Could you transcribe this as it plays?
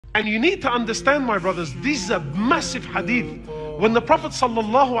And you need to understand, my brothers, this is a massive hadith. When the Prophet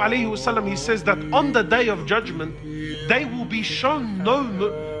sallallahu alaihi wasallam, he says that on the day of judgment, they will be shown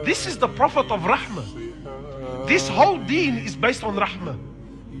this is the Prophet of Rahmah. This whole deen is based on Rahmah.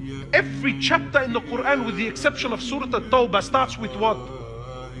 Every chapter in the Quran, with the exception of Surah At-Tawbah, starts with what?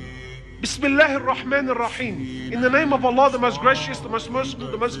 Bismillahir Rahmanir Rahim. In the name of Allah, the most gracious, the most merciful,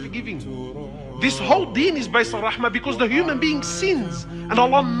 the most forgiving. This whole deen is based on Rahmah because the human being sins and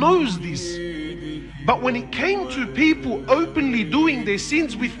Allah knows this. But when it came to people openly doing their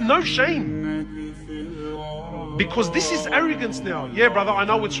sins with no shame, because this is arrogance now. Yeah, brother, I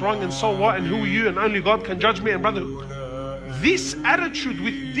know it's wrong, and so what, and who are you, and only God can judge me. And brother, this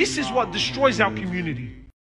attitude, this is what destroys our community.